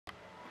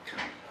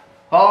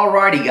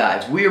Alrighty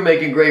guys, we are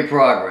making great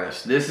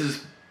progress. This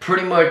is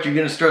pretty much, you're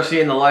going to start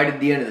seeing the light at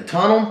the end of the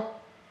tunnel.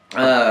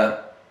 We're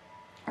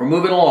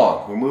moving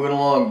along. We're moving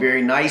along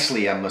very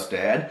nicely, I must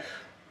add.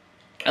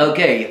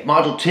 Okay,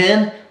 Module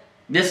 10,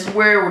 this is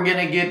where we're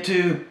going to get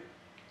to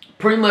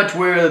pretty much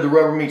where the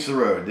rubber meets the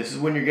road. This is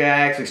when you're going to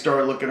actually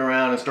start looking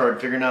around and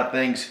start figuring out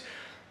things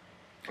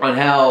on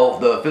how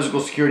the physical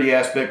security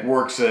aspect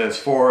works as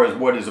far as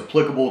what is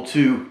applicable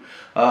to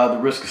the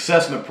risk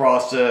assessment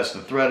process,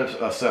 the threat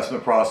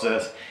assessment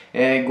process,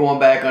 and going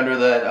back under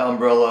that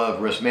umbrella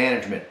of risk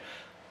management.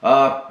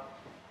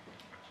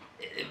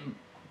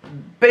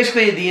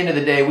 Basically, at the end of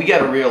the day, we got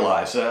to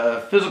realize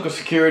physical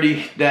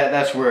security,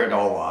 that's where it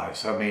all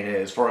lies. I mean,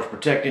 as far as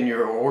protecting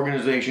your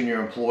organization,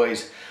 your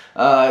employees,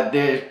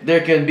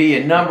 there can be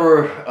a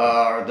number,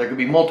 there can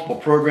be multiple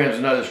programs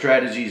and other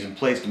strategies in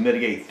place to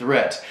mitigate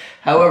threats.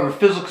 However,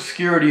 physical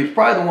security is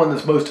probably the one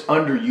that's most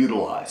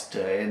underutilized,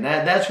 and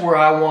that's where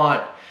I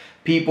want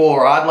people,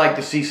 or I'd like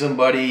to see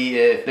somebody,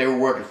 if they were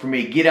working for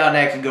me, get out and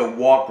actually go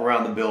walk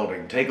around the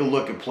building, take a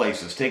look at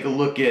places, take a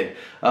look at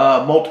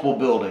multiple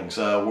buildings.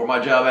 Where my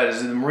job at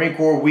is in the Marine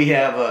Corps, we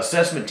have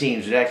assessment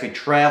teams that actually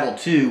travel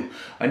to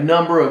a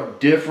number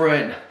of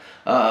different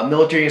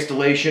military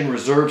installation,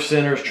 reserve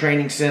centers,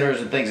 training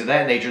centers, and things of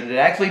that nature that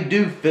actually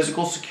do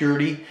physical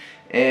security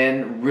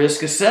and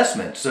risk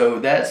assessment. So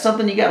that's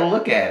something you got to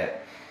look at it,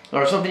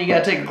 or something you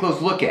got to take a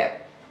close look at.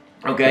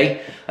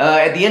 Okay,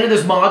 at the end of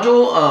this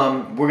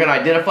module, we're going to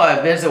identify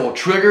events that will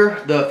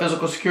trigger the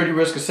physical security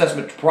risk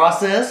assessment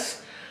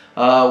process.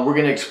 We're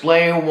going to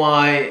explain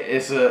why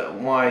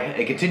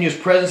a continuous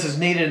presence is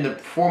needed in the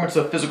performance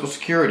of physical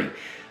security.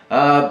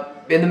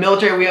 In the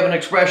military, we have an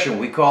expression.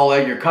 We call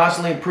it, you're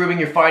constantly improving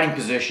your fighting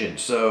position.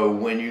 So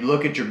when you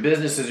look at your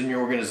businesses and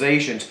your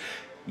organizations,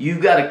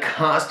 you've got to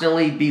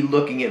constantly be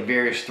looking at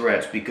various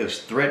threats, because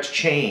threats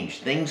change,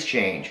 things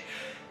change.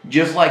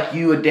 Just like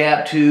you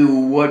adapt to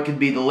what could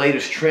be the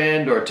latest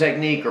trend or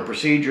technique or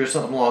procedure or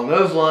something along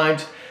those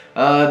lines,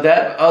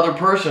 that other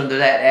person,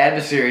 that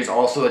adversary, is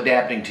also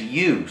adapting to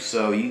you.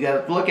 So you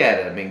got to look at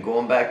it. I mean,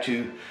 going back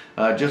to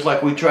just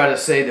like we try to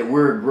say that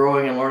we're a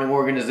growing and learning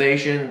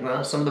organization,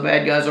 well, some of the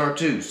bad guys are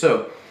too.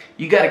 So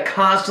you got to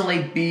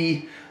constantly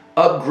be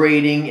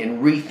upgrading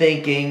and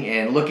rethinking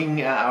and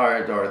looking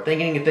at or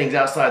thinking of things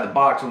outside the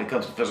box when it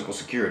comes to physical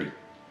security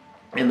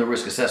and the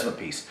risk assessment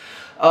piece.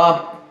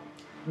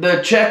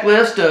 The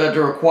checklist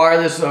to require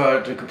this,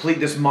 to complete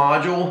this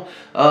module,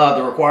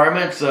 the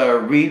requirements,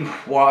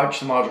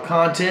 watch the module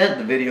content,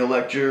 the video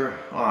lecture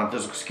on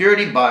physical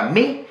security by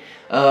me,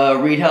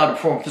 read how to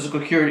perform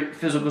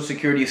physical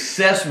security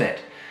assessment.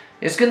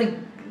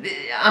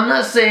 I'm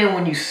not saying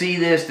when you see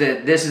this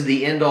that this is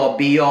the end-all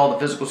be-all, the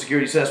physical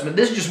security assessment.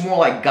 This is just more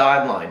like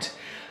guidelines.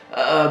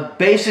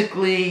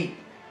 Basically,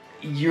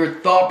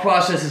 your thought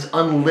process is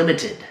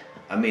unlimited.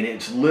 I mean,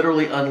 it's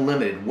literally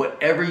unlimited.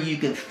 Whatever you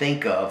can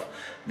think of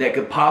that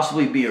could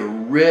possibly be a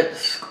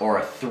risk or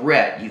a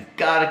threat, you've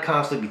got to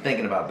constantly be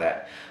thinking about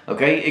that.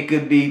 Okay, it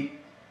could be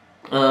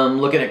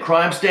looking at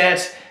crime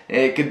stats,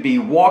 it could be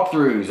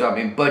walkthroughs. I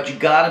mean, but you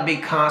got to be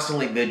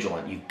constantly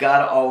vigilant. You've got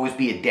to always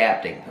be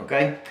adapting.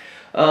 Okay,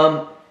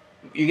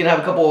 you're gonna have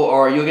a couple,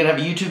 or you're gonna have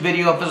a YouTube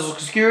video on physical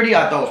security.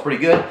 I thought it was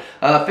pretty good.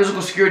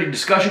 Physical security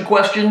discussion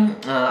question.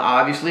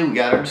 Obviously, we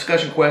got our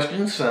discussion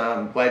questions.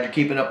 I'm glad you're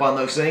keeping up on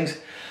those things.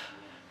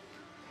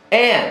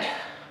 And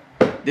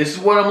this is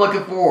what I'm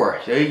looking for.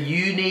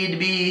 You need to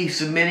be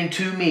submitting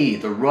to me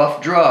the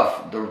rough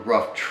draft.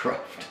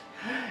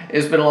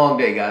 It's been a long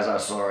day, guys.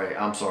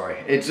 I'm sorry.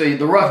 It's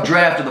the rough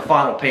draft of the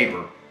final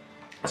paper.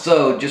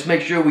 So just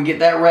make sure we get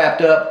that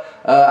wrapped up.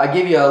 I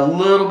give you a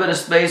little bit of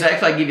space.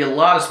 Actually, I give you a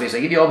lot of space. I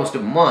give you almost a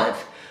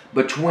month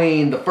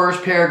between the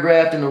first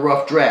paragraph and the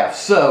rough draft.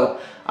 So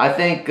I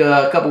think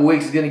a couple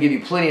weeks is going to give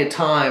you plenty of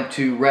time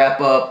to wrap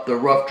up the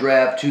rough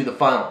draft to the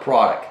final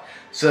product.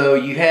 So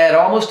you had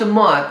almost a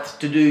month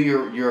to do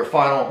your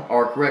final,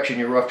 or correction,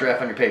 your rough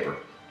draft on your paper.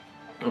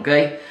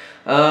 Okay?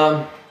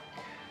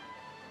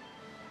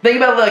 Think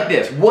about it like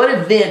this. What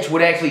events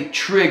would actually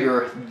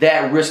trigger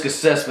that risk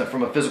assessment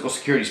from a physical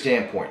security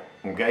standpoint?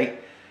 Okay?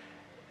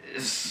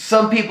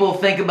 Some people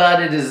think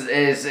about it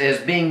as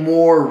being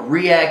more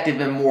reactive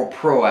and more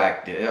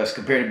proactive as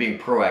compared to being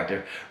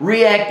proactive.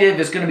 Reactive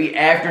is going to be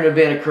after an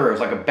event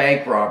occurs, like a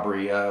bank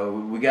robbery.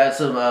 We got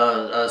some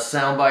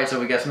sound bites, so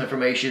we got some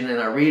information in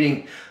our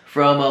reading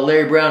from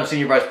Larry Brown,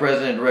 Senior Vice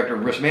President and Director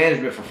of Risk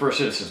Management for First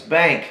Citizens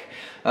Bank.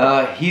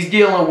 He's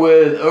dealing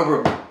with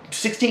over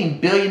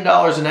 $16 billion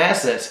in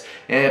assets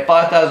and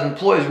 5,000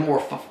 employees,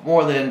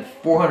 more than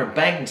 400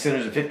 banking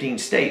centers in 15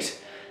 states.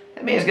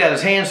 That man's got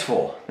his hands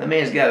full. That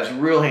man's got his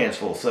real hands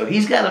full. So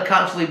he's got to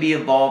constantly be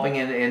evolving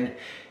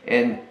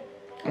and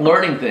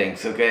learning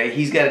things. Okay,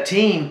 he's got a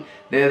team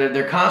that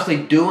they're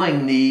constantly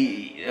doing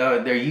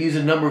they're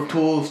using a number of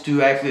tools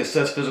to actually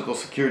assess physical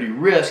security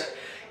risk,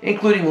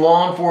 including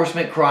law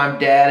enforcement crime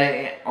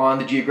data on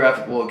the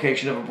geographical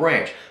location of a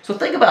branch. So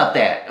think about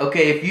that.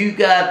 Okay, if you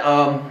got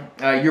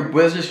your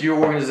business, your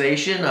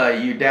organization,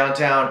 you're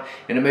downtown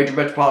in a major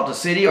metropolitan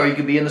city, or you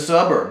could be in the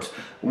suburbs.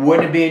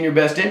 Wouldn't it be in your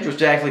best interest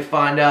to actually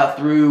find out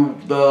through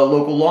the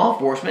local law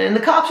enforcement? And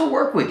the cops will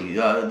work with you.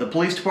 The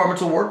police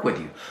departments will work with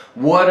you.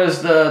 What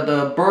is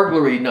the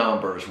burglary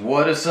numbers?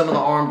 What is some of the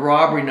armed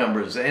robbery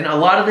numbers? And a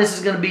lot of this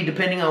is going to be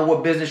depending on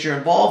what business you're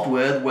involved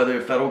with,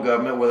 whether federal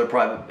government, whether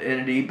private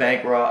entity,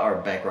 bank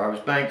robbers,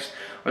 banks,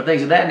 or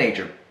things of that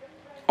nature.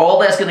 All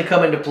that's going to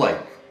come into play.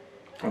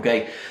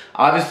 Okay,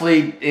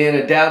 obviously in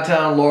a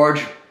downtown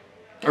large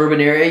urban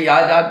area,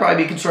 I'd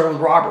probably be concerned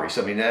with robberies.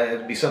 I mean, that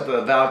would be something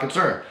of valid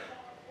concern.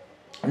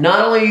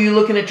 Not only are you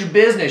looking at your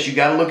business, you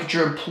got to look at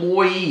your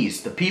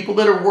employees, the people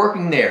that are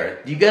working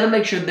there. You got to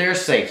make sure they're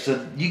safe.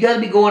 So you got to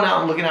be going out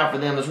and looking out for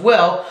them as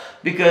well,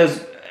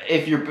 because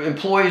if your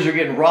employees are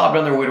getting robbed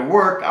on their way to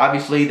work,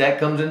 obviously that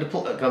comes into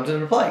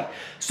play.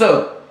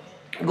 So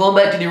going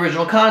back to the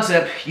original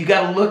concept, you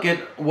got to look at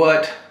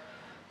what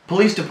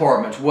police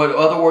departments, what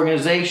other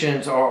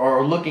organizations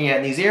are looking at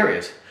in these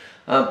areas.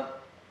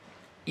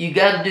 You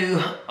got to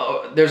do,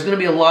 there's going to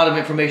be a lot of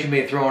information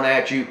being thrown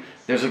at you.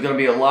 There's going to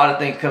be a lot of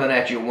things coming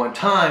at you at one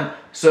time.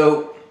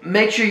 So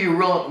make sure you're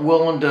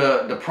willing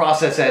to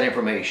process that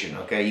information.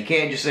 Okay, you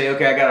can't just say,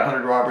 okay, I got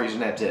 100 robberies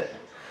and that's it.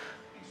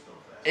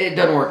 It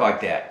doesn't work like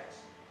that.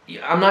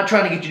 I'm not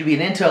trying to get you to be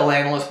an intel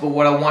analyst, but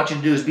what I want you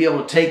to do is be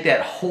able to take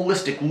that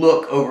holistic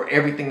look over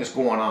everything that's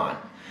going on.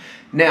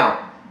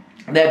 Now,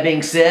 that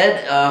being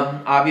said,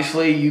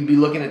 obviously you'd be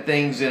looking at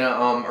things in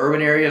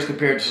urban areas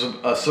compared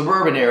to a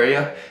suburban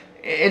area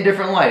in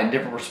different light, in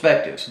different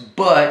perspectives.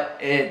 But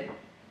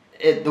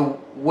the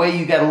way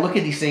you got to look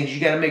at these things,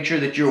 you got to make sure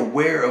that you're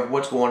aware of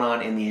what's going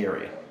on in the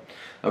area.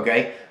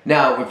 Okay.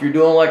 Now, if you're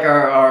doing like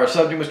our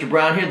subject, Mr.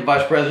 Brown here, the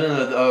Vice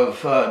President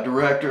of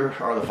Director,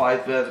 or the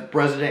Vice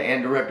President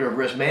and Director of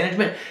Risk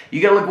Management,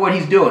 you got to look at what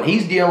he's doing.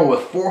 He's dealing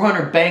with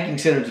 400 banking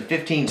centers in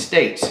 15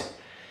 states.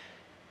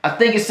 I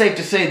think it's safe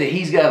to say that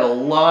he's got a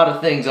lot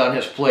of things on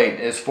his plate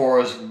as far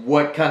as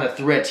what kind of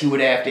threats he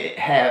would have to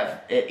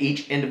have at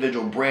each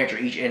individual branch or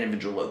each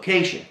individual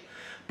location.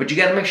 But you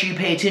got to make sure you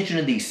pay attention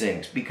to these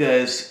things,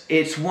 because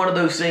it's one of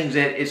those things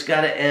that it's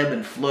got to ebb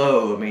and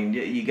flow. I mean,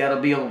 you got to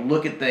be able to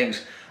look at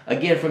things,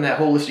 again, from that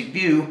holistic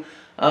view.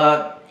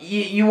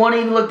 You want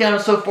to even look down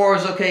so far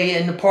as, okay,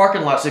 in the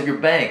parking lots of your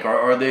bank,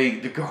 or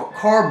the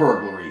car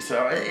burglaries,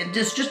 or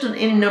just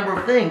any number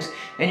of things,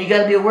 and you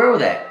got to be aware of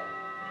that.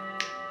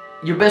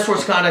 Your best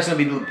source of contact is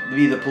going to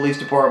be the police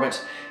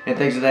departments and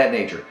things of that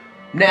nature.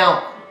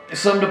 Now,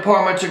 some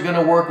departments are going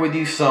to work with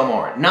you, some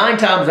aren't. 9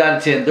 times out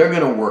of 10, they're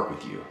going to work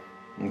with you.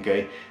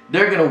 Okay,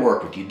 they're going to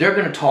work with you. They're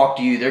going to talk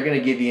to you. They're going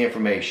to give you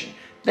information.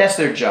 That's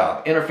their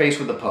job. Interface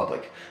with the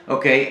public.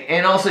 Okay,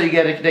 and also you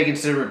got to take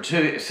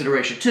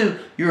consideration too.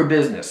 You're a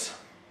business.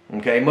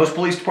 Okay, most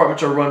police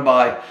departments are run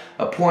by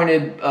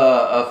appointed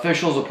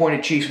officials,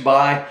 appointed chiefs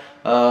by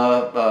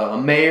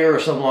a mayor or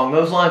something along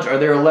those lines, or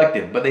they're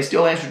elected, but they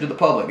still answer to the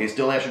public. They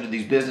still answer to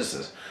these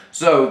businesses.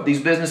 So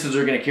these businesses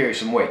are going to carry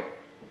some weight.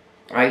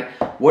 All right.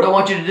 What I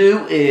want you to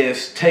do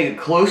is take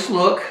a close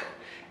look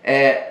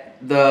at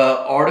the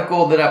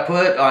article that I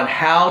put on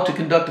how to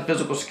conduct a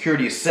physical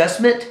security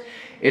assessment.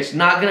 It's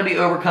not going to be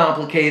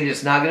overcomplicated.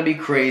 It's not going to be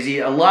crazy.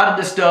 A lot of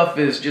this stuff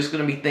is just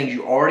going to be things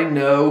you already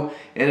know,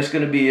 and it's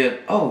going to be a,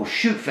 oh,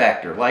 shoot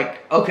factor.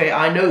 Like, okay,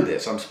 I know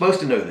this. I'm supposed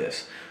to know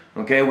this.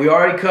 Okay, we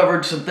already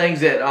covered some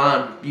things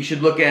that you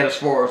should look at as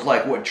far as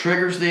like what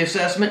triggers the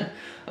assessment.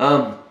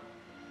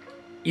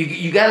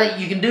 You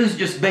can do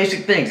just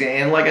basic things,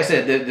 and like I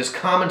said, this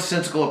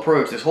commonsensical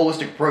approach, this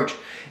holistic approach,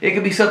 it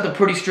could be something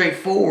pretty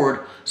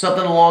straightforward,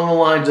 something along the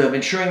lines of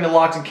ensuring the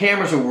locks and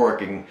cameras are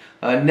working,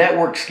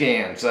 network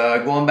scans,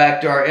 going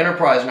back to our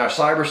enterprise and our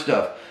cyber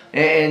stuff,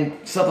 and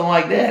something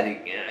like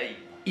that.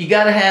 You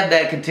got to have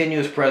that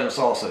continuous presence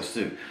also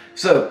too.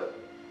 So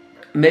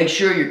make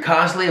sure you're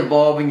constantly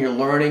evolving, you're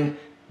learning,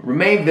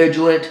 remain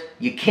vigilant.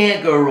 You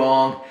can't go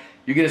wrong.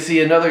 You're going to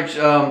see another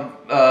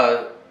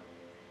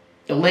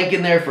a link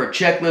in there for a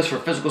checklist for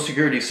physical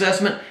security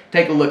assessment.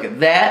 Take a look at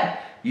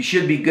that. You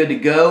should be good to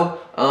go.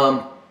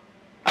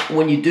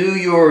 When you do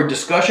your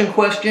discussion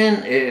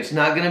question, it's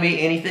not going to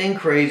be anything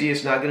crazy.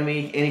 It's not going to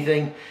be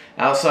anything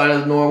outside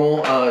of the normal.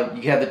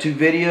 You have the 2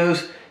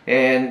 videos,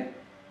 and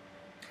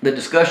the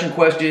discussion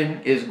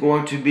question is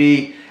going to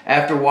be,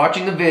 after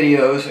watching the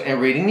videos and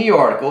reading the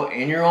article,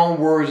 in your own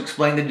words,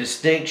 explain the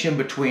distinction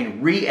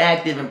between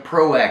reactive and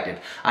proactive.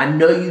 I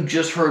know you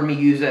just heard me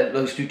use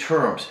those 2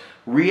 terms.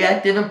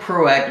 Reactive and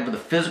proactive for the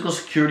physical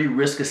security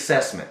risk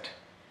assessment.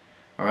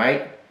 All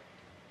right?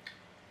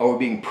 Are we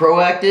being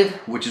proactive,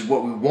 which is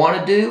what we want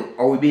to do?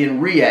 Or are we being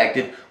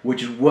reactive,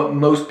 which is what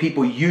most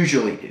people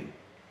usually do?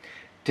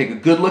 Take a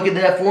good look at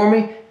that for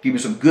me. Give me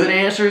some good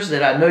answers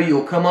that I know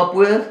you'll come up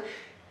with.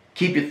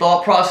 Keep your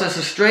thought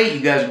processes straight.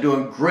 You guys are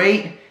doing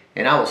great,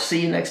 and I will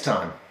see you next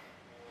time.